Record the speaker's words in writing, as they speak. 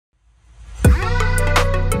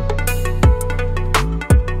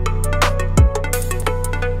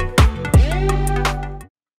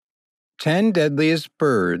10 deadliest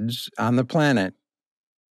birds on the planet.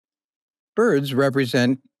 Birds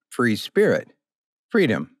represent free spirit,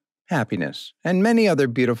 freedom, happiness, and many other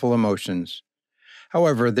beautiful emotions.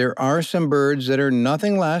 However, there are some birds that are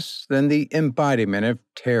nothing less than the embodiment of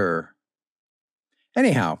terror.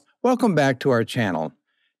 Anyhow, welcome back to our channel.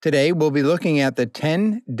 Today we'll be looking at the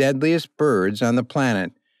 10 deadliest birds on the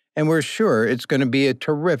planet, and we're sure it's going to be a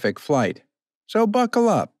terrific flight. So buckle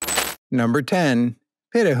up. Number 10.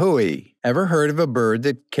 Pitahui. Ever heard of a bird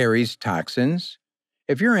that carries toxins?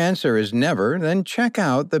 If your answer is never, then check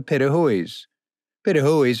out the pitahuis.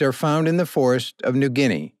 Pitahuis are found in the forest of New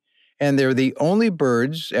Guinea, and they're the only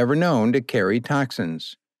birds ever known to carry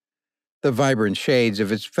toxins. The vibrant shades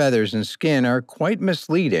of its feathers and skin are quite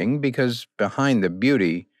misleading because behind the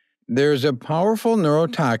beauty, there's a powerful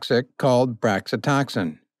neurotoxic called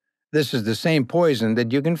braxitoxin. This is the same poison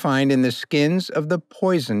that you can find in the skins of the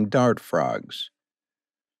poison dart frogs.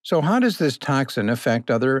 So how does this toxin affect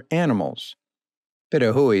other animals?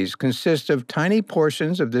 Pitahuis consist of tiny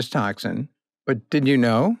portions of this toxin, but did you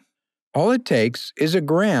know? All it takes is a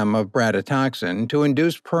gram of braxitoxin to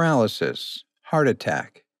induce paralysis, heart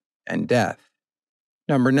attack, and death.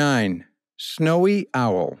 Number 9. Snowy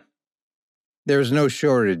owl. There's no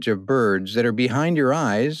shortage of birds that are behind your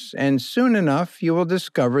eyes, and soon enough you will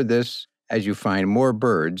discover this as you find more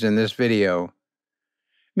birds in this video.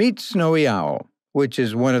 Meet snowy owl, which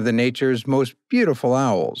is one of nature's most beautiful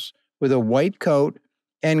owls, with a white coat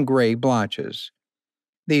and gray blotches.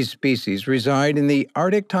 These species reside in the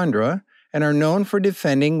Arctic tundra and are known for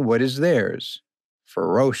defending what is theirs,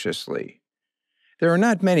 ferociously. There are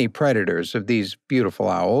not many predators of these beautiful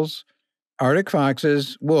owls. Arctic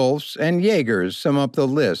foxes, wolves, and jaegers sum up the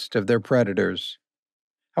list of their predators.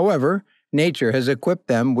 However, nature has equipped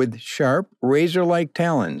them with sharp, razor-like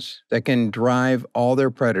talons that can drive all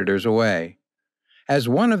their predators away. As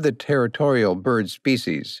one of the territorial bird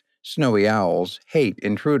species, snowy owls hate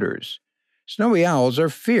intruders. Snowy owls are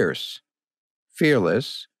fierce,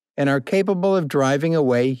 fearless, and are capable of driving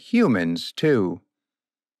away humans, too.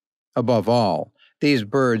 Above all, these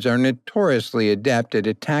birds are notoriously adept at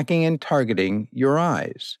attacking and targeting your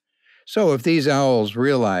eyes. So if these owls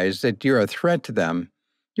realize that you're a threat to them,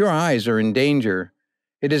 your eyes are in danger.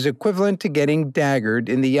 It is equivalent to getting daggered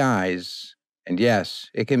in the eyes. And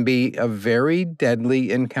yes, it can be a very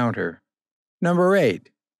deadly encounter. Number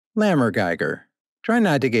 8. Lammergeiger. Try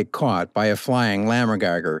not to get caught by a flying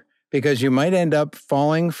lammergeiger, because you might end up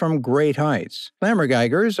falling from great heights.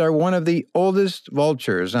 Lammergeigers are one of the oldest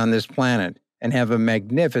vultures on this planet and have a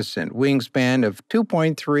magnificent wingspan of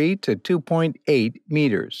 2.3 to 2.8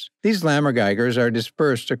 meters. These lammergeigers are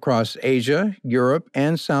dispersed across Asia, Europe,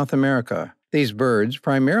 and South America. These birds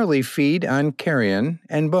primarily feed on carrion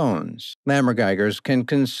and bones. Lammergeigers can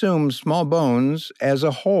consume small bones as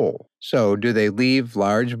a whole. So, do they leave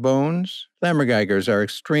large bones? Lammergeigers are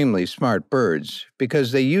extremely smart birds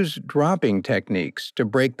because they use dropping techniques to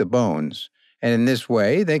break the bones, and in this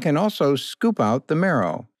way they can also scoop out the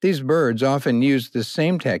marrow. These birds often use the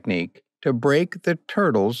same technique to break the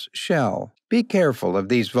turtle's shell. Be careful of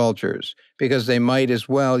these vultures because they might as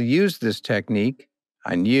well use this technique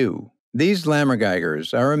on you. These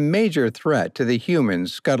lammergeigers are a major threat to the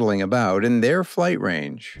humans scuttling about in their flight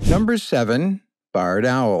range. Number 7. Barred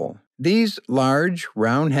owl. These large,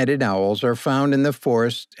 round-headed owls are found in the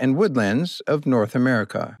forests and woodlands of North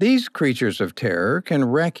America. These creatures of terror can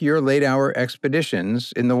wreck your late-hour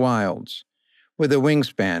expeditions in the wilds. With a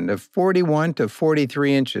wingspan of 41 to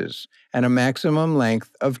 43 inches and a maximum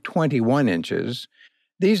length of 21 inches,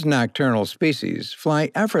 these nocturnal species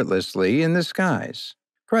fly effortlessly in the skies.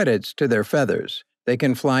 Credits to their feathers, they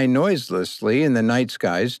can fly noiselessly in the night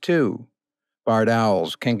skies too. Barred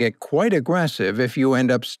owls can get quite aggressive if you end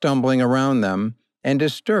up stumbling around them and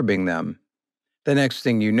disturbing them. The next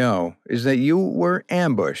thing you know is that you were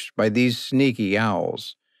ambushed by these sneaky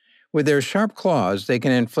owls. With their sharp claws, they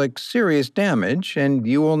can inflict serious damage, and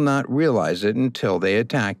you will not realize it until they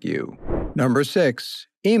attack you. Number 6.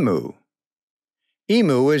 Emu.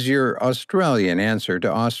 Emu is your Australian answer to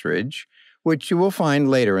ostrich, which you will find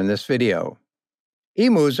later in this video.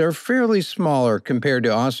 Emus are fairly smaller compared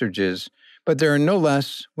to ostriches, but they are no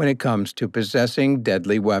less when it comes to possessing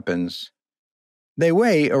deadly weapons. They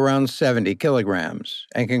weigh around 70 kilograms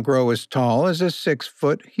and can grow as tall as a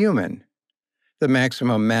 6-foot human. The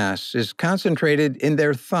maximum mass is concentrated in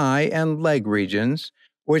their thigh and leg regions,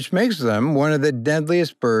 which makes them one of the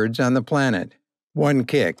deadliest birds on the planet. One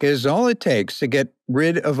kick is all it takes to get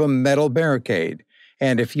rid of a metal barricade,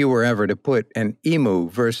 and if you were ever to put an emu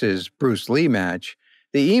versus Bruce Lee match,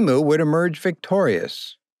 the emu would emerge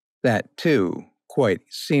victorious. That, too, quite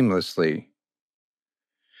seamlessly.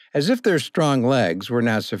 As if their strong legs were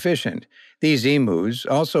not sufficient, these emus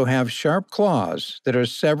also have sharp claws that are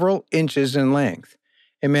several inches in length.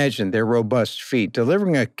 Imagine their robust feet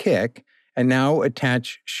delivering a kick and now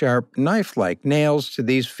attach sharp knife-like nails to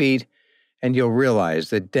these feet, and you'll realize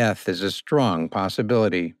that death is a strong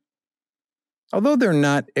possibility. Although they're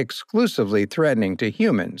not exclusively threatening to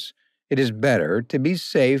humans, it is better to be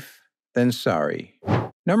safe than sorry.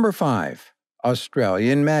 Number 5.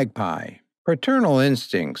 Australian magpie. Paternal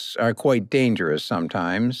instincts are quite dangerous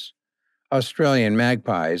sometimes. Australian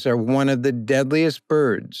magpies are one of the deadliest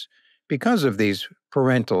birds because of these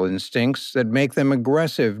parental instincts that make them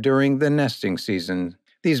aggressive during the nesting season.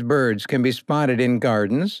 These birds can be spotted in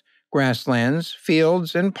gardens, grasslands,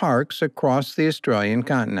 fields, and parks across the Australian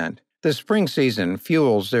continent. The spring season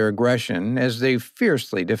fuels their aggression as they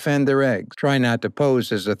fiercely defend their eggs. Try not to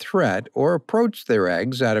pose as a threat or approach their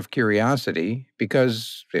eggs out of curiosity,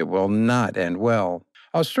 because it will not end well.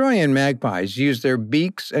 Australian magpies use their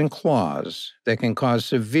beaks and claws that can cause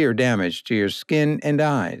severe damage to your skin and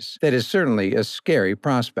eyes. That is certainly a scary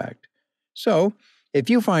prospect. So, if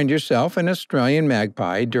you find yourself an Australian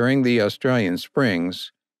magpie during the Australian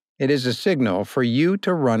springs, it is a signal for you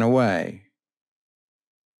to run away.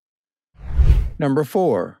 Number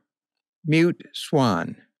 4. Mute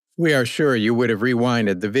swan. We are sure you would have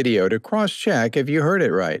rewinded the video to cross-check if you heard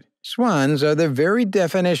it right. Swans are the very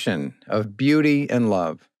definition of beauty and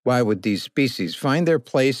love. Why would these species find their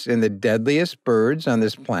place in the deadliest birds on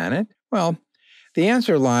this planet? Well, the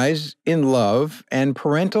answer lies in love and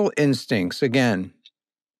parental instincts again.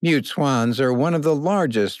 Mute swans are one of the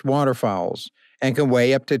largest waterfowls and can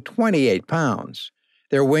weigh up to 28 pounds.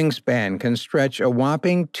 Their wingspan can stretch a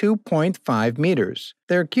whopping 2.5 meters.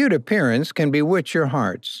 Their cute appearance can bewitch your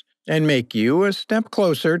hearts and make you a step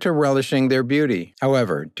closer to relishing their beauty.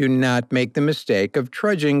 However, do not make the mistake of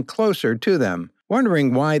trudging closer to them,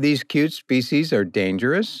 wondering why these cute species are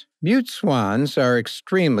dangerous. Mute swans are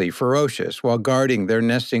extremely ferocious while guarding their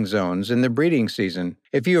nesting zones in the breeding season.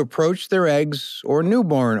 If you approach their eggs or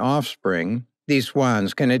newborn offspring, these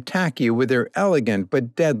swans can attack you with their elegant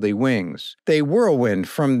but deadly wings. They whirlwind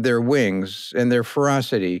from their wings, and their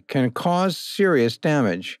ferocity can cause serious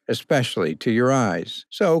damage, especially to your eyes.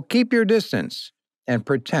 So keep your distance and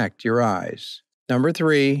protect your eyes. Number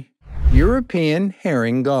 3. European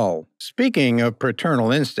herring gull. Speaking of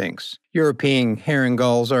paternal instincts, European herring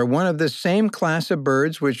gulls are one of the same class of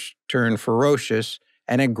birds which turn ferocious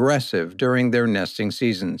and aggressive during their nesting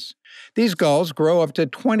seasons. These gulls grow up to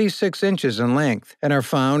 26 inches in length and are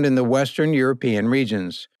found in the Western European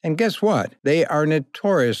regions. And guess what? They are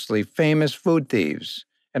notoriously famous food thieves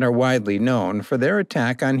and are widely known for their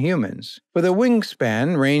attack on humans. With a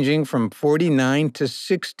wingspan ranging from 49 to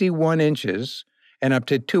 61 inches and up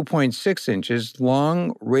to 2.6 inches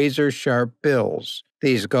long, razor-sharp bills,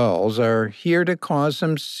 these gulls are here to cause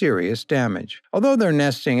some serious damage. Although their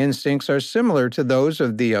nesting instincts are similar to those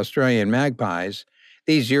of the Australian magpies,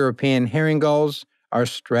 these European herring gulls are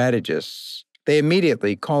strategists. They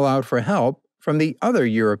immediately call out for help from the other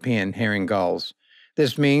European herring gulls.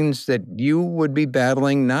 This means that you would be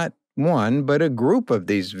battling not one, but a group of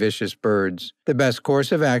these vicious birds. The best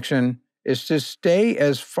course of action is to stay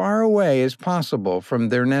as far away as possible from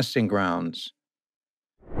their nesting grounds.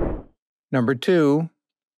 Number 2.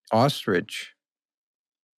 Ostrich.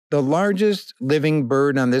 The largest living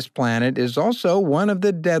bird on this planet is also one of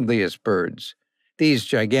the deadliest birds. These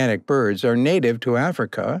gigantic birds are native to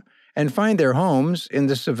Africa and find their homes in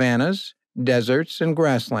the savannas, deserts, and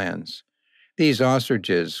grasslands. These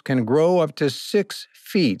ostriches can grow up to 6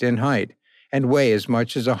 feet in height and weigh as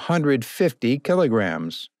much as 150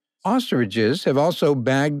 kilograms. Ostriches have also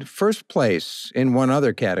bagged first place in one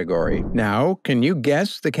other category. Now, can you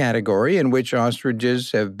guess the category in which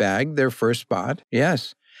ostriches have bagged their first spot?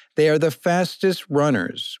 Yes, they are the fastest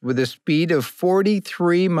runners with a speed of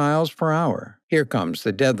 43 miles per hour. Here comes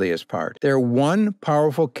the deadliest part. Their one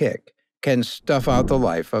powerful kick can stuff out the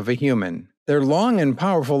life of a human. Their long and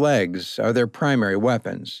powerful legs are their primary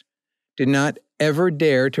weapons. Do not ever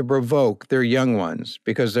dare to provoke their young ones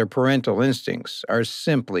because their parental instincts are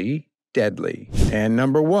simply deadly. And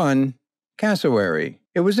number 1, cassowary.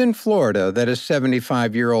 It was in Florida that a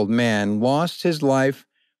 75-year-old man lost his life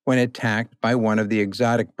when attacked by one of the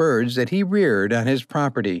exotic birds that he reared on his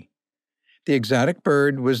property. The exotic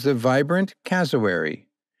bird was the vibrant cassowary.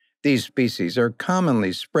 These species are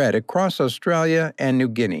commonly spread across Australia and New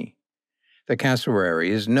Guinea. The cassowary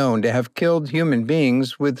is known to have killed human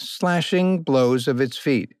beings with slashing blows of its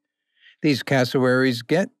feet. These cassowaries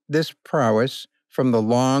get this prowess from the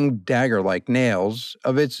long dagger-like nails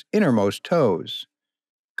of its innermost toes.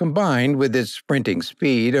 Combined with its sprinting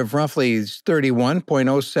speed of roughly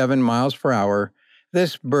 31.07 miles per hour,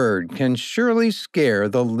 this bird can surely scare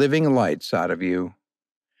the living lights out of you.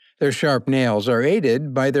 Their sharp nails are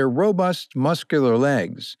aided by their robust muscular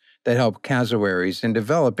legs that help cassowaries in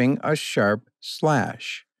developing a sharp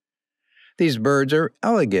slash. These birds are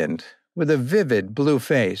elegant, with a vivid blue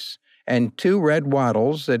face and two red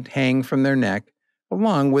wattles that hang from their neck,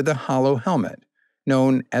 along with a hollow helmet,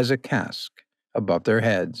 known as a casque, above their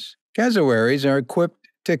heads. Cassowaries are equipped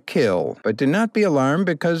to kill, but do not be alarmed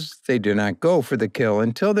because they do not go for the kill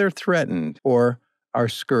until they're threatened or are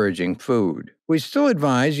scourging food. We still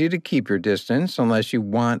advise you to keep your distance unless you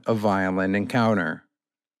want a violent encounter.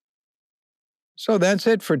 So that's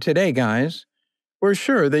it for today, guys. We're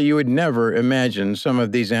sure that you would never imagine some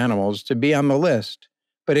of these animals to be on the list,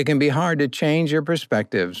 but it can be hard to change your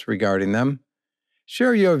perspectives regarding them.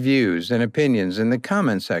 Share your views and opinions in the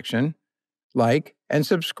comment section. Like and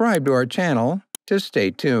subscribe to our channel to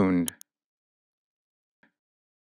stay tuned.